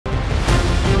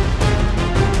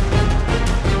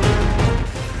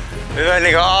We've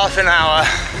only got half an hour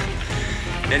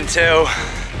until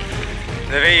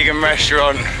the vegan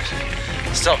restaurant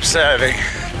stops serving,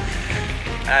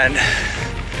 and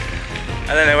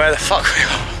I don't know where the fuck we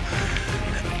are.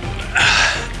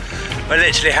 We're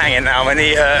literally hanging now, my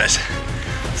knee hurts,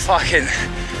 fucking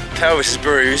pelvis is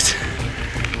bruised,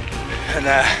 and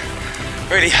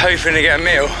really hoping to get a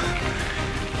meal.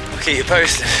 I'll keep you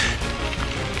posted.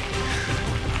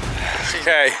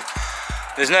 Okay,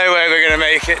 there's no way we're gonna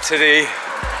make it to the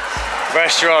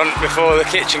restaurant before the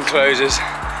kitchen closes,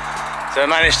 so I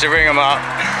managed to ring them up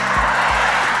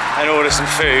and order some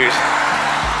food.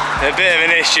 They're a bit of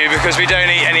an issue because we don't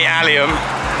eat any allium.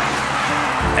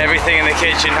 Everything in the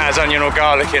kitchen has onion or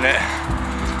garlic in it,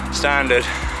 standard.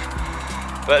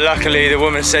 But luckily the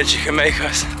woman said she can make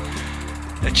us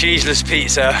a cheeseless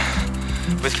pizza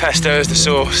with pesto as the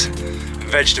sauce and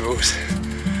vegetables.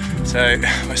 So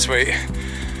we're sweet.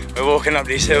 We're walking up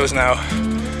these hills now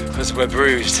because we're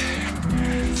bruised.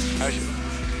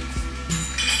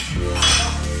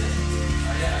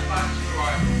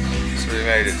 So we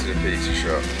made it to the pizza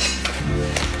shop.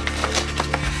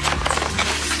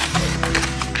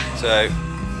 So,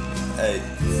 hey,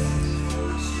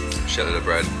 shitload of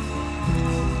bread.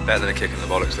 Better than a kick in the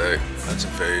bollocks though. Had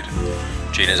some food.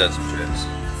 Gina's had some chips.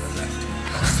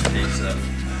 Pizza.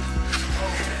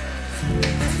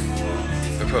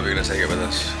 We're probably going to take it with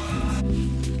us.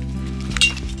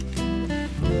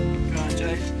 Go on,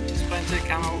 Joe. Explain to the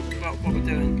camera what we're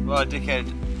doing. Well, dickhead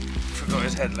forgot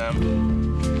his headlamp.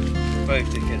 Both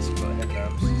dickheads have got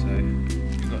headlamps, so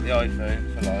we've got the iPhone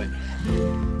for light.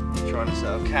 Trying to set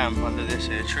up camp under this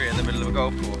here tree in the middle of a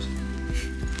golf course.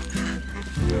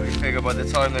 We figure by the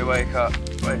time they wake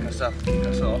us up and kick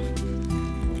us off,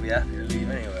 we'll be happy to leave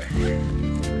anyway.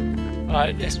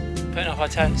 Alright, just putting off our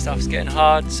tent stuff's getting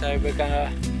hard, so we're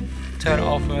gonna turn it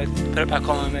off and put it back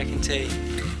on when we're making tea.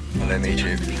 Hello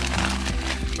YouTube.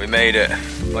 We made it.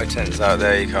 My tent's out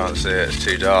there, you can't see it, it's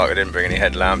too dark. I didn't bring any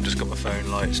headlamp, just got my phone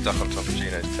light stuck on top of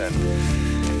Gino's tent.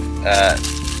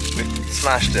 We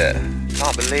smashed it.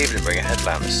 Can't believe I didn't bring a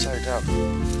headlamp, it's so dumb.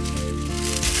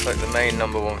 It's like the main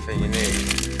 #1 thing you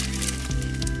need.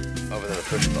 Other than a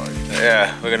push bike.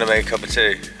 Yeah, we're gonna make a cup of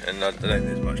tea, and I don't think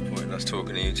there's much point in us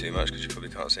talking to you too much because you probably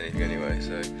can't see anything anyway,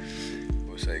 so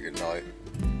we'll say good night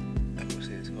and we'll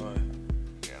see you tomorrow.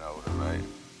 Getting older, mate.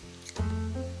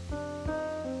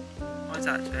 What's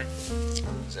that, Joe?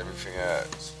 Because everything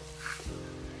hurts.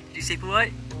 Did you sleep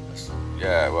alright?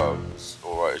 Yeah, well, it's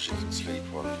alright as you can sleep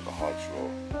on a hard floor.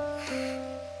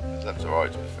 That's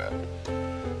alright to be fair.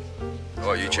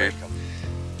 Alright YouTube,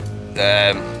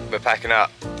 we're packing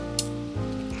up.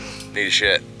 Need a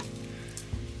shit.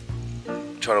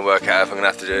 Trying to work out if I'm going to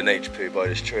have to do a nature poo by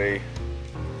this tree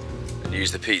and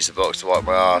use the pizza box to wipe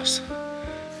my ass,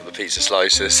 or the pizza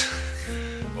slices,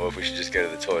 or if we should just go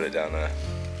to the toilet down there.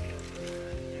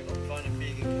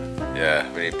 Yeah,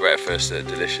 we need breakfast, a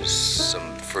delicious,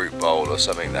 some fruit bowl or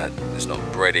something that is not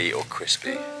bready or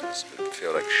crispy, because we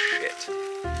feel like shit.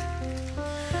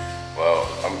 Well,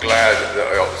 I'm glad that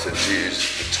I opted to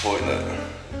use the toilet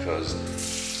because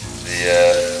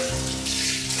the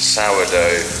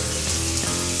sourdough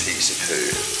pizza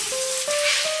poo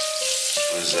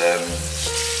was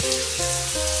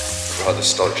rather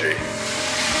stodgy.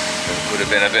 It would have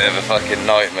been a bit of a fucking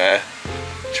nightmare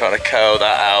trying to curl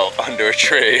that out under a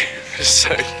tree. It was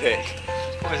so thick.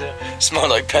 What was it? It smelled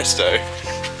like pesto.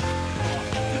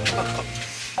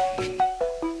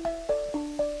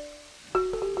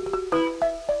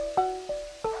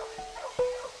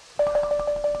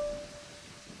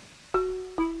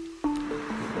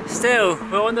 Still,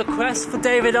 we're on the quest for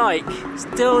David Icke.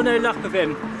 Still no luck with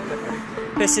him.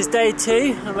 This is day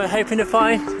 2 and we're hoping to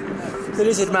find the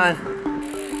lizard man.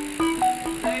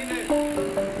 David,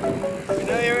 we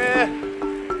know you're here.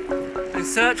 And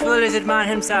search for the lizard man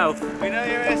himself. We know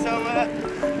you're here somewhere.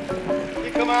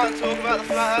 You come out and talk about the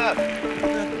flat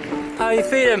earth. How are you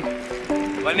feeling?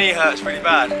 My knee hurts really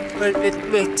bad.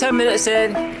 We're 10 minutes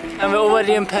in and we're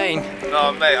already in pain.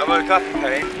 No mate, I woke up in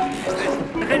pain.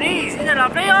 Look at these, they're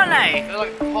lovely, aren't they? They're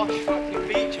like posh fucking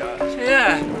beach huts.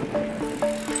 Yeah.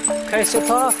 Coastal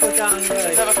Path or down the road?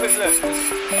 Let's have a quick look. I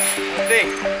think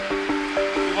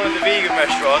we wanted the vegan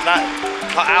restaurant that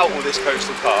cut out all this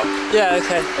coastal path. Yeah,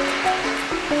 okay.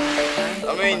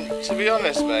 I mean, to be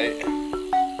honest, mate,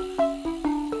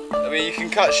 I mean, you can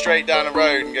cut straight down the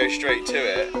road and go straight to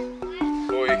it,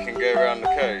 or you can go around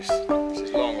the coast, which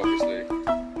is long, obviously,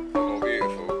 but more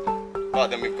beautiful. But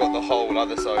then we've got the whole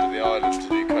other side of the island to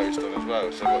do coast on as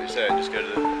well. So what you're saying, just go to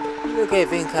the... Okay,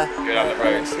 Vinca. Go down the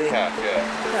road to the calf, yeah.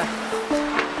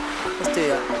 Let's do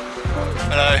that.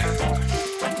 Hello.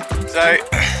 So,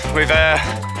 we've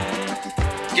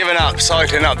given up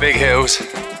cycling up big hills.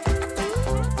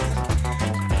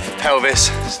 Pelvis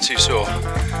is too sore,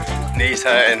 knees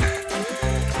hurting.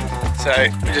 So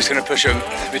we're just gonna push them.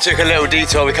 We took a little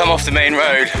detour, we come off the main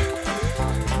road,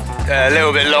 a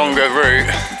little bit longer route,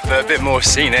 but a bit more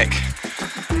scenic.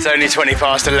 It's only 20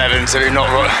 past 11, so we've not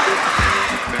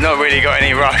really got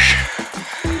any rush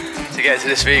to get to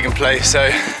this vegan place. So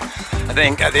I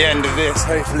think at the end of this,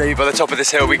 hopefully by the top of this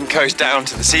hill, we can coast down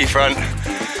to the seafront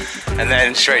and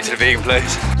then straight to the vegan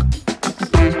place.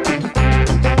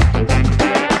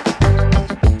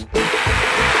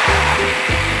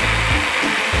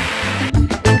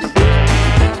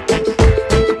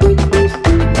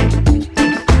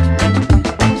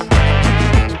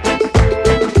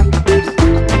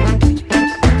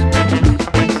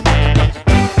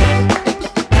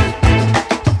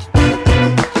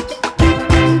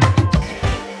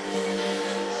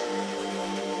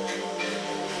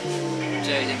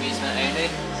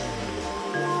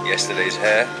 Yesterday's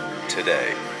hair,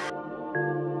 today.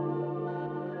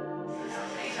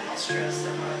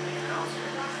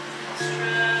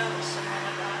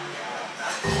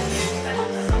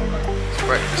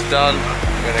 Breakfast done.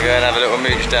 We're gonna go and have a little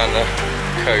mooch down the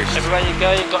coast. Everywhere you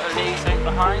go, you've got to leave something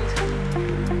behind.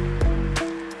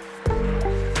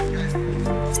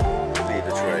 Leave a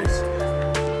trace.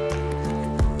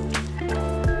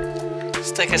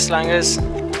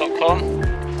 Stickerslangers.com.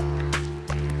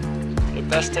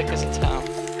 Best stickers in town.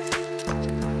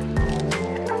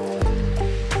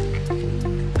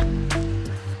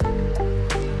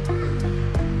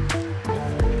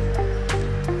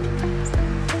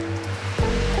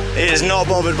 He is not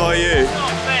bothered by you.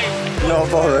 Not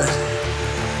bothered.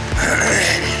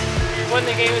 You won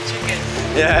the game of chicken.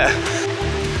 Yeah.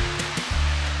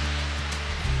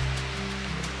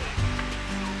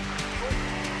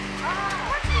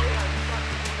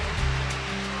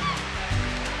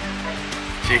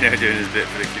 Gino doing his bit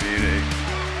for the community.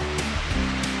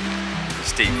 It's a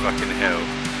steep fucking hill,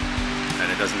 and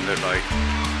it doesn't look like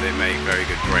they make very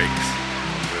good brakes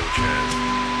on wheelchairs.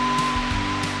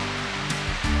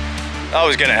 I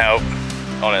was gonna help,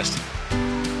 honest,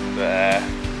 but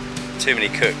too many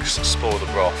cooks spoil the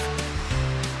broth.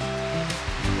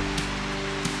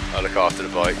 I look after the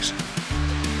bikes.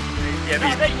 Yeah, but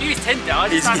I don't use Tinder, I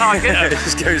just sound like he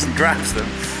just goes and grabs them.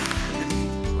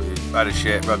 Bad as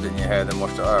shit, rubbed it in your hair, then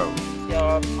washed it out.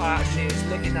 Yeah, I actually was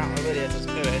looking at my video as I was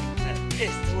doing and it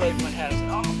pissed all over my hair. I was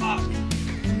like, oh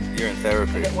fuck. You're in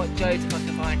therapy. I don't want Joe to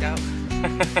fucking find out.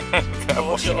 Better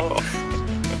wash it off.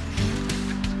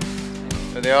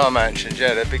 But they are mansions,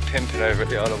 yeah, they're big pimping over at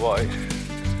the Isle of Wight.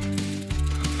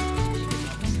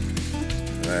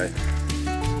 Right.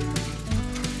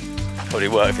 Probably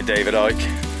work for David Icke.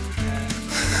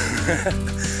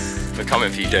 We're coming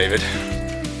for you, David.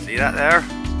 See that there?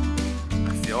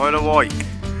 The Isle of Wight.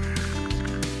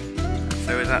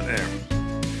 So is that there?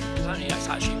 Apparently that's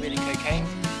actually really cocaine.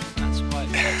 That's why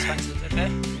it's so expensive, okay?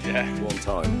 Yeah. One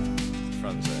time.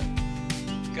 Front set.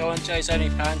 Go on Joe's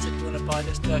OnlyFans if you want to buy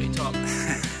this dirty top.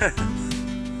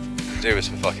 Do with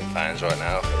some fucking fans right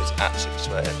now. It's absolutely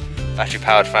sweating. Battery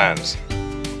powered fans.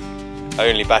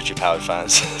 Only battery powered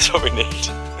fans. That's what we need. What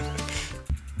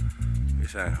are you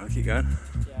saying? I'll keep going.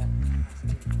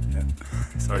 Yeah.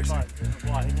 Sorry.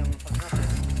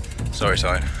 Sorry,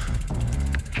 sign.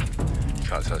 You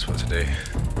can't tell us what to do.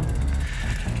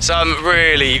 Some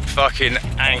really fucking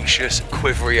anxious,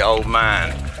 quivery old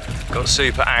man got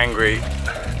super angry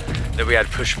that we had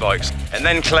push bikes and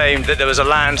then claimed that there was a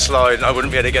landslide and I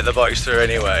wouldn't be able to get the bikes through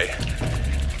anyway.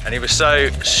 And he was so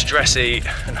stressy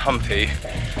and humpy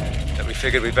that we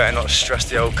figured we better not stress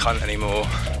the old cunt anymore.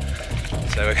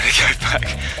 So we're gonna go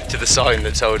back to the sign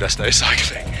that told us no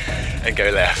cycling and go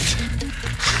left.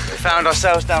 We found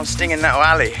ourselves down Stinging Nettle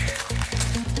Alley.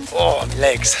 Oh,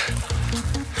 legs.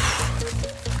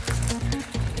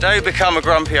 Don't become a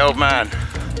grumpy old man.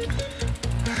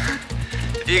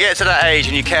 If you get to that age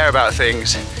and you care about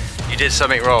things, you did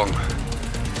something wrong.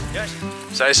 Yes.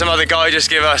 So some other guy just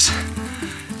gave us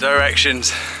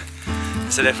directions.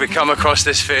 Said if we come across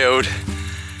this field,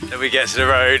 then we get to the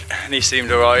road, and he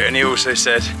seemed alright. And he also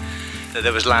said that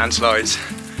there was landslides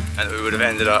and that we would have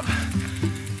ended up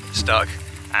stuck,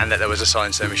 and that there was a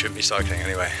sign saying we shouldn't be cycling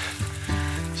anyway.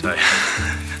 So,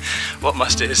 what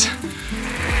must is.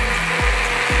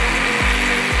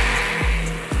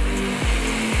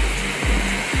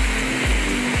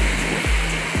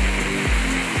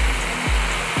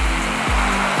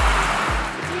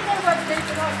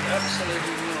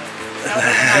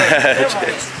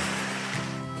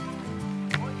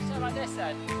 What do you say like this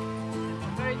then?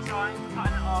 I'm very trying,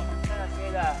 cutting it off, and then I see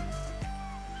there.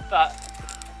 But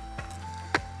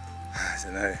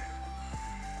don't know.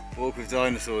 Walk with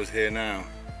dinosaurs here now.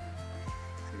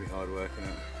 It's gonna be hard work, isn't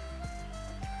it?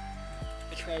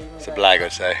 Which way you want It's to a go? blag,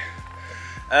 I'd say.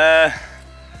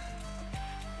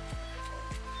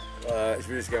 Should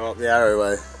we just go up the arrow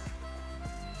way?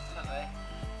 That way.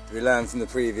 Did we learn from the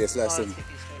previous lesson? Oh, it's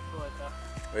pretty straightforward though.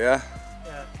 Oh yeah?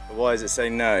 Yeah. But why does it say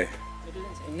no? It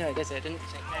didn't say no, does it? It didn't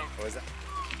say no. What is that?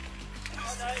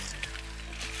 Oh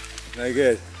no. No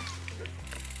good.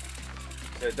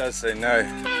 So it does say no.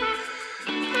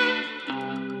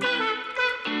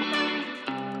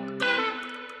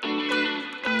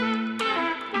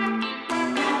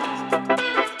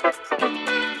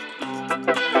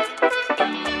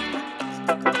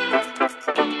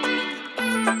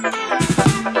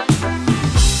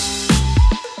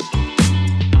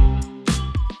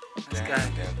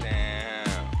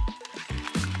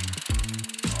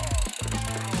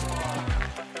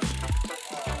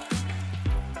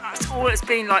 That's all it's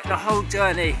been like the whole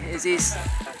journey, is these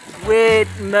weird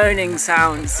moaning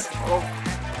sounds. Quaint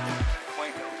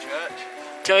little church.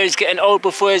 Joe's getting old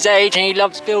before his age and he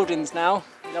loves buildings now.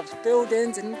 He loves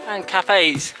buildings and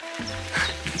cafes.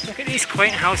 Look at these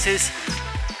quaint houses.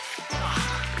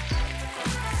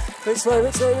 Which way,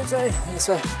 which way, which way? This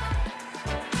way.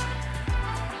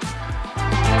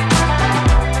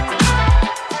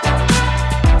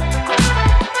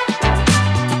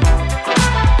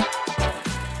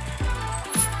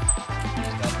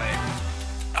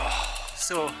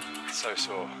 Sore. So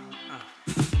sore. Oh.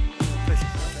 Push it a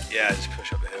bit. Yeah, just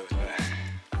push up the hill, isn't it?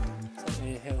 It's not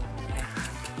really a hill.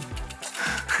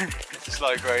 It's a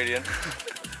slow gradient.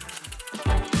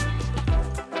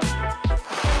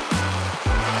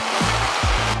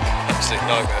 Absolute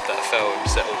nightmare if that fell and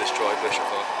set all this dry bush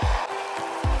afire.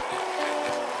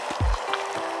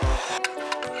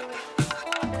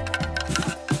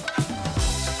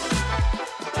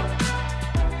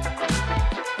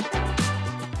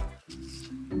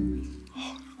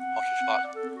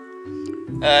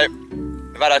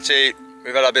 We've had our tea,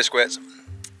 we've had our biscuits,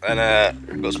 and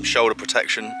we've got some shoulder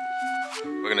protection.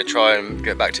 We're going to try and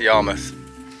get back to Yarmouth.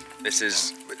 This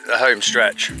is a home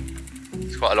stretch.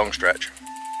 It's quite a long stretch.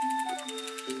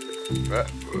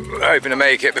 But we're hoping to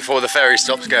make it before the ferry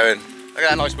stops going. Look at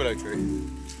that nice willow tree.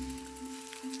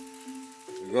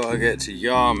 We've got to get to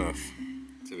Yarmouth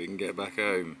so we can get back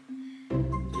home.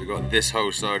 So we've got this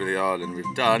whole side of the island.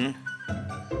 We've done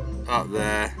up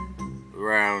there,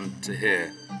 around to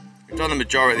here. We've done the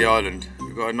majority of the island.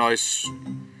 We've got a nice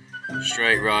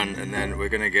straight run, and then we're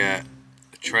going to get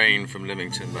a train from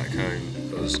Lymington back home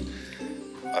because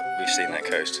we've seen that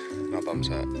coast. Our bum's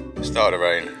out. It started to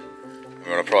rain.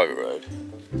 We're on a private road.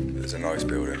 There's a nice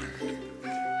building.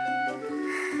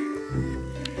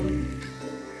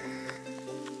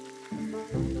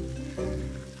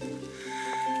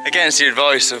 Against the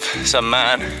advice of some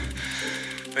man,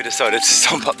 we decided to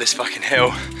stomp up this fucking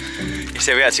hill. He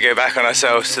said we had to go back on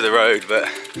ourselves to the road, but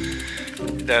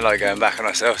we don't like going back on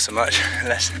ourselves so much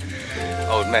unless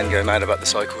old men go mad about the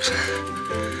cycles.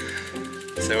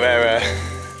 So we're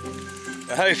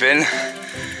hoping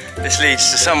this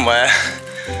leads to somewhere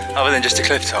other than just a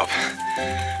cliff top.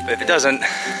 But if it doesn't,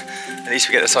 at least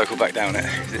we get the cycle back down it,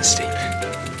 because it's steep.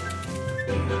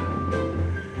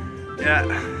 Yeah,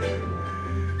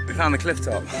 we found the cliff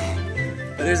top.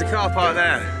 But there's a car park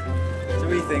there, so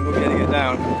we think we'll be able to get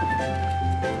down.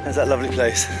 There's that lovely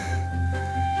place.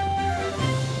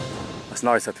 It's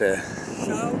nice up here.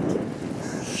 Shout,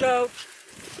 shout,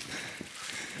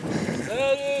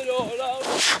 let it all out.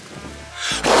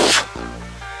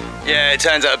 Yeah, it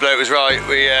turns out the bloke was right.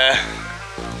 We,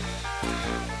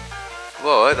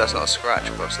 whoa, that's not a scratch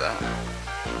across that.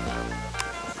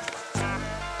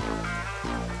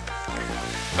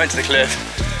 Went to the cliff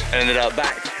and ended up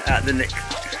back at the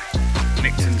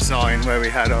Nickton sign where we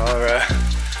had our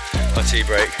tea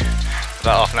break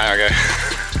about half an hour ago.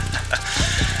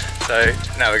 So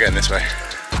now we're going this way.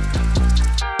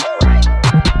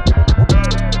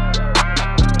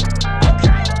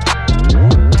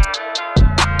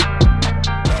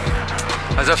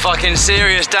 There's a fucking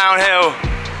serious downhill.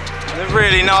 A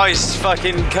really nice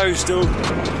fucking coastal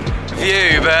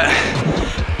view, but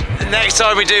next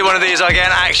time we do one of these I get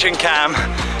an action cam.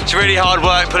 It's really hard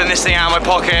work putting this thing out of my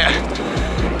pocket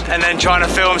and then trying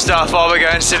to film stuff while we're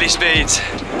going silly speeds.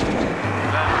 We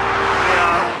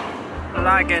are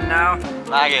lagging now.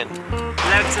 Lagging.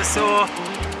 Legs are sore,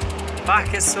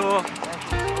 back is sore,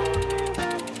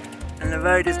 and the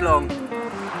road is long.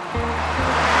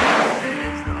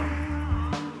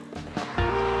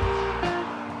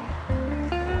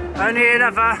 Only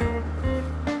another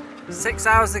 6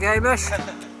 hours to go, Bush.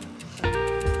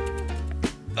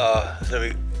 So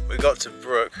we got to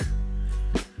Brook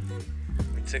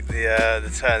Took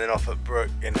the turning off at Brook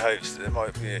in hopes that there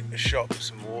might be a shop for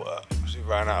some water, because we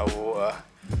ran out of water.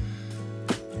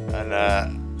 And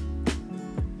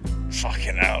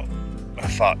fucking hell, we're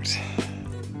fucked.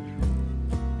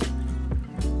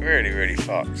 Really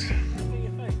fucked.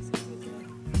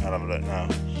 I'll have a look now.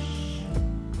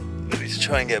 We need to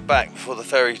try and get back before the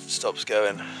ferry stops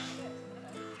going.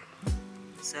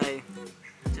 So,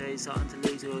 Joe's starting to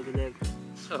lose all the limb.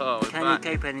 Oh, Can you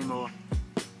cope anymore?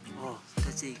 Oh,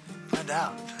 does he? Find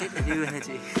out. Get the new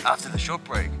energy. After the short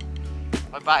break,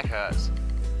 my back hurts.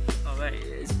 Oh mate,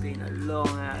 it's been a long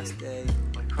ass day.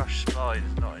 My crushed spine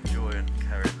is not enjoying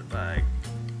carrying the bag.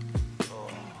 Oh.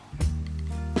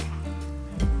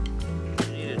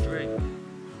 I need a drink.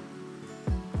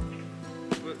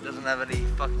 Brooke doesn't have any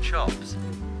fucking chops.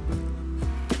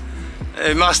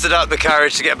 We mustered up the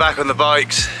courage to get back on the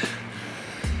bikes.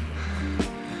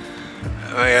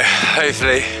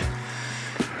 Hopefully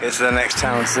get to the next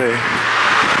town soon.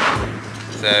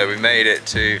 So we made it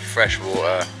to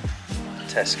Freshwater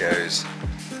Tesco's,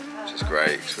 which is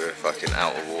great because we're fucking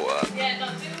out of water.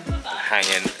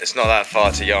 Hanging, it's not that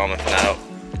far to Yarmouth now,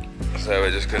 so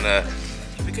we're just gonna.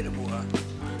 Did we get the water?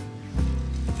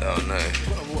 Oh no.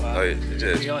 Water. Oh, you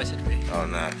did? The ice had been. Oh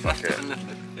no, fuck it.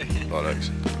 Bollocks.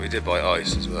 We did buy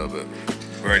ice as well, but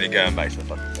we're only going back to the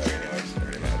fucking ferry anyway, so it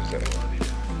really matters, does it?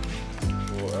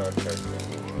 Water, water.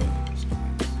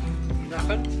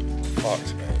 Nothing?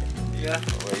 Fucked, mate. Yeah.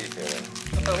 What are you feeling?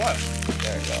 I feel away.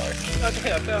 Don't lie. No, it's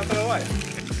okay, I feel away.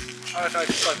 I reckon I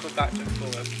just cycled back to the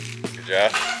forward. Good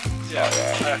job? Yeah, Like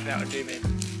that. I reckon that would do me.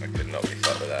 I could not be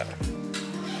fucked with that.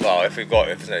 Well, if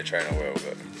there's no train, I will,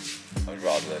 but I'd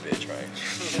rather there be a train.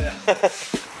 Yeah.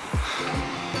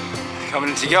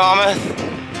 Coming into Yarmouth,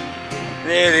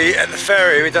 nearly at the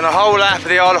ferry. We've done a whole lap of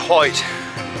the Isle of Wight.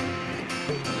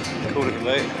 Cool looking,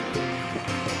 mate.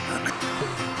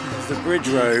 There's the bridge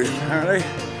road, apparently.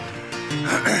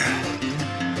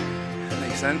 That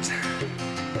makes sense.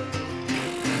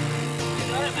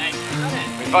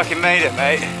 We fucking made it,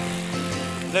 mate.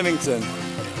 Leamington.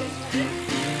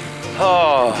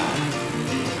 Oh,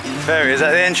 ferry. Is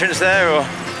that the entrance there, or?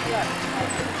 Yeah.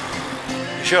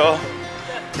 You sure?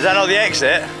 Is that not the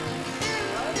exit?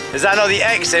 Is that not the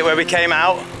exit where we came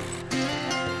out?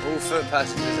 All foot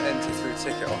passengers enter through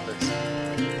ticket office.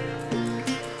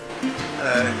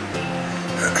 Hello.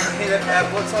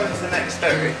 What time is the next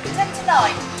ferry? 10 to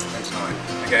 9. 10 to 9.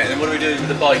 Okay, and then what do we do with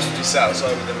the bikes? We just sat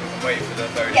outside with them and wait for the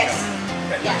ferry Yes. to come?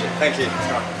 Okay, Yeah. thank you.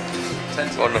 10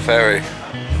 to on the ferry.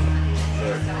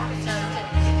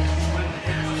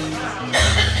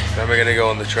 Then we're going to go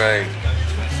on the train.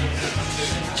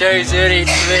 Joe's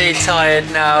really tired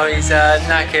now, he's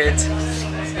knackered.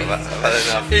 I've had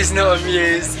enough. He's not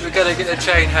amused. We're gonna get the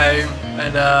train home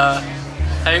and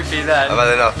hopefully then. I've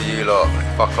had enough of you lot.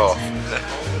 Fuck off.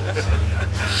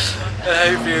 And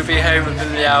hopefully we'll be home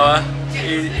within the hour.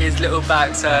 His little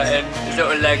back's hurting, his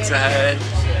little legs are hurting.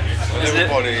 His little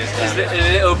body is his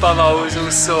little bum hole is all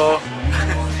sore.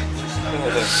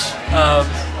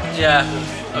 Yeah,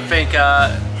 I think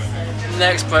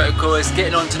next protocol is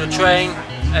getting onto the train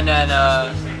and then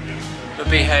we'll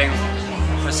be home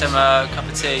for some cup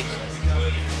of tea.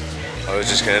 I was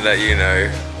just going to let you know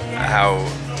how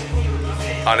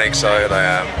unexcited I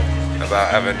am about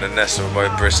having to nestle my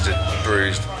bruised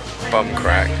bum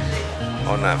crack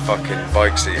on that fucking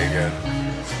bike seat again.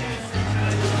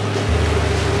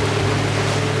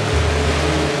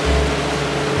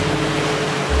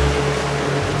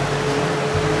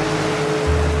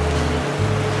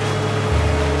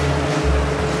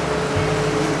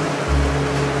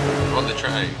 On the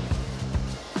train.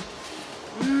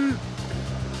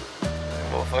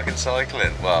 What fucking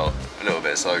cycling? Well, a little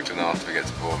bit of cycling after we get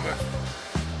to Bournemouth.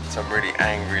 Some really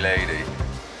angry lady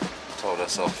told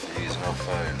us off for using our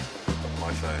phone.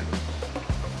 My phone.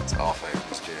 It's our phone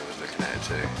because Gina was looking at it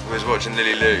too. We was watching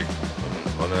Lily Lou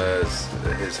on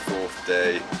his 4th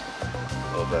day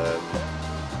of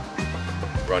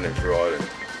running through Ireland.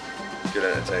 Good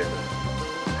entertainment.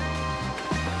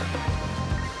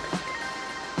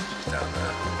 She's down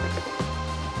there.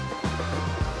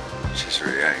 She's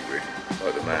really angry.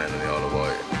 Like the man in the Isle of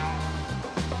Wight.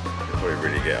 They'll probably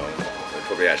really get on. They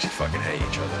probably actually fucking hate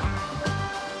each other.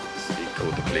 He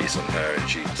called the police on her and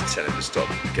she tell him to stop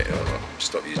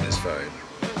using his phone.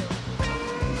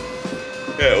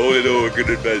 Yeah, all in all, a good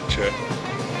adventure.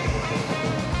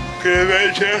 Good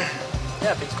adventure.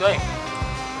 Yeah, it's great.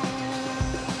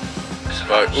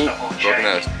 Right, rocking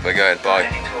out. We're going, bye.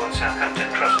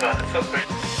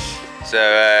 So,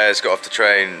 it's got off the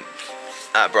train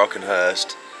at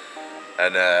Brockenhurst,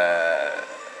 and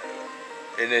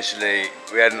initially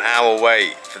we had an hour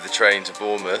wait for the train to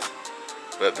Bournemouth,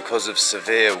 but because of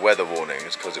severe weather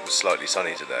warnings, because it was slightly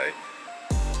sunny today,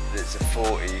 it's a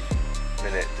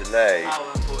 40-minute delay.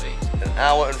 Hour and 40. An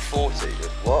hour and 40?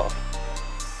 What?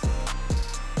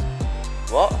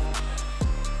 What?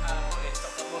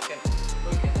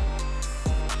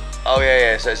 Oh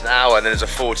yeah, so it's an hour and then there's a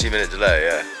 40-minute delay,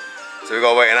 yeah. So we've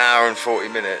got to wait an hour and 40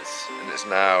 minutes, and it's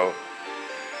now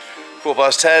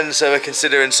 10:15, so we're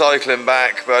considering cycling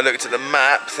back, but I looked at the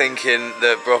map thinking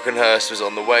that Brockenhurst was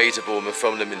on the way to Bournemouth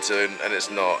from Lymington, and it's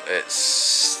not,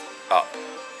 it's up.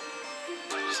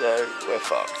 So we're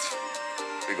fucked.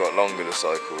 We got longer to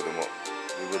cycle than what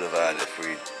we would have had if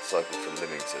we cycled from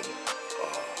Lymington.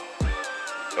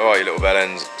 Oh. Alright, you little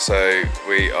bellends, so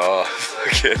we are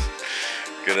fucking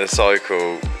gonna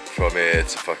cycle from here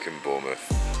to fucking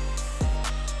Bournemouth.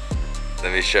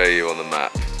 Let me show you on the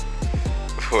map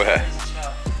where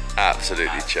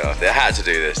absolutely chuffed. They had to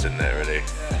do this, didn't they, really?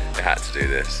 Yeah. They had to do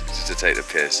this just to take the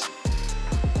piss.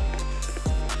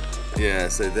 Yeah,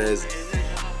 so there's...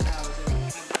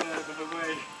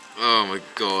 Oh my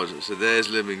god, so there's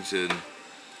Lymington,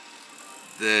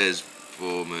 there's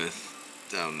Bournemouth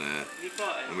down there,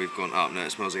 and we've gone up now.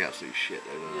 It smells like absolute shit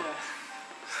though, doesn't it?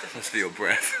 Yeah. Must be your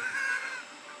breath.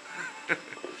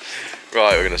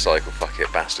 Right, we're gonna cycle, fuck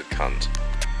it, bastard cunt.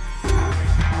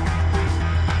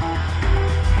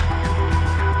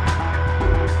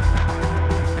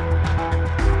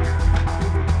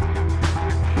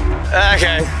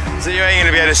 Okay, so you ain't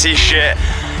gonna be able to see shit,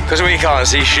 because we can't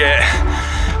see shit.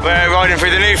 We're riding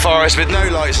through the New Forest with no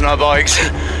lights on our bikes.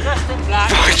 Dressed in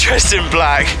black. Dressed in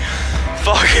black.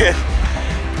 Fucking,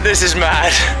 this is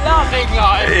mad. Loving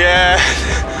life. Yeah.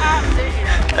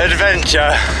 Absolutely.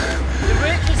 Adventure. The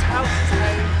richest house is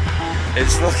home.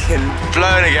 It's fucking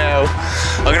blowing a gale.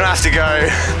 I'm gonna have to go,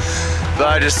 but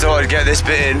I just thought I'd get this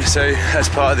bit in, so that's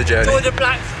part of the journey. Enjoy the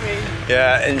black screen.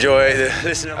 Yeah, enjoy the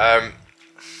listen.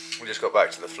 We just got back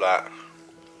to the flat.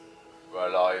 We're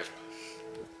alive.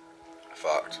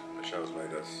 Fucked. Michelle's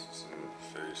made us some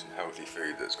food, some healthy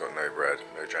food that's got no bread,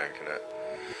 no drink in it.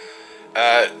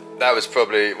 That was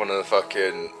probably one of the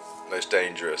fucking most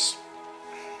dangerous,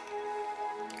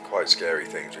 quite scary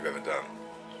things we've ever done.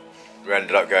 We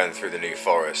ended up going through the New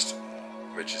Forest,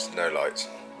 which is no lights,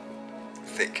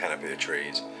 thick canopy of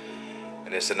trees,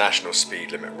 and it's a national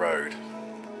speed limit road,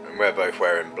 and we're both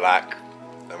wearing black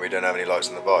and we don't have any lights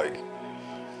on the bike,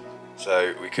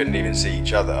 so we couldn't even see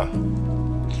each other.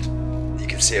 You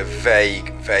can see a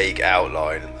vague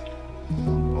outline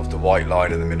of the white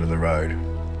line in the middle of the road.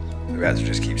 We had to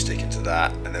just keep sticking to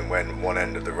that, and then when one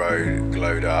end of the road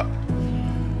glowed up,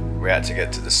 we had to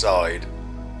get to the side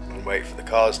and wait for the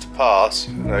cars to pass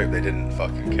and hope they didn't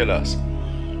fucking kill us.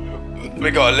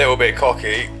 We got a little bit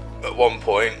cocky at one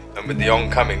point, and with the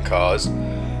oncoming cars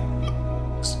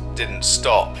didn't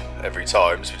stop every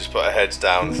time, so we just put our heads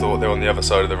down, thought they were on the other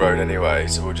side of the road anyway,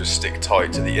 so we'll just stick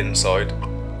tight to the inside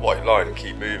white line and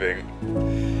keep moving.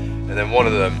 And then one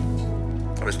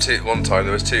time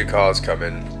there was two cars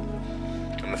coming,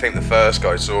 and I think the first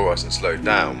guy saw us and slowed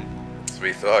down, so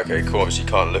we thought, okay cool, obviously you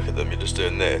can't look at them, you're just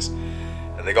doing this.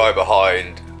 And the guy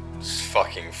behind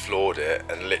fucking floored it,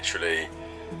 and literally,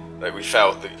 like, we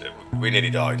felt that we nearly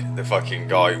died. The fucking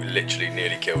guy literally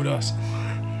nearly killed us.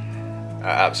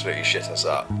 Absolutely shit us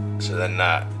up. So then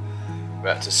we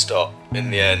had to stop in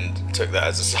the end, took that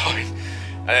as a sign.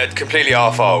 And it's completely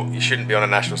our fault. You shouldn't be on a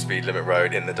national speed limit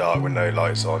road in the dark with no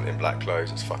lights on in black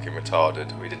clothes. It's fucking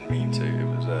retarded. We didn't mean to. It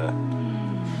was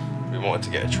we wanted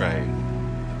to get a train.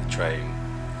 The train,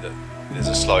 there's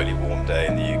a slightly warm day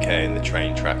in the UK and the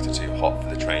train tracks are too hot for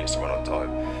the trains to run on time.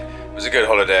 It was a good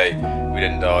holiday. We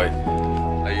didn't die.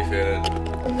 How are you feeling?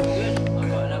 Good. I've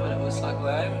got another little cycle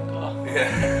home.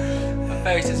 Yeah. My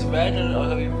face is red and I'm going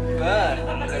to be burned.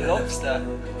 I look like a lobster.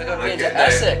 I got to be into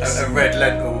Essex. A red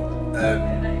lentil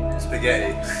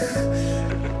spaghetti.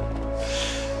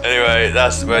 Anyway,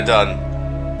 we're done.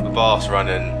 The bath's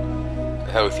running.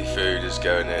 The healthy food is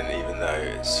going in, even though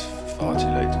it's far too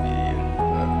late to be eaten.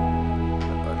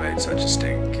 I made such a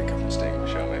stink, kick up a stink.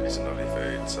 Michelle made me some lovely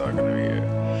food, so I'm gonna eat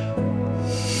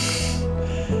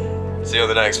it. See you on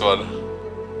the next one.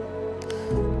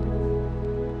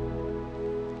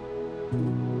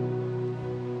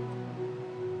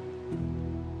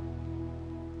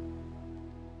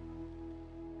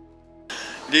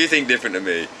 Do you think different to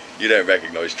me? You don't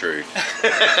recognise truth.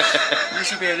 You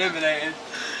should be eliminated.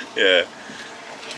 Yeah.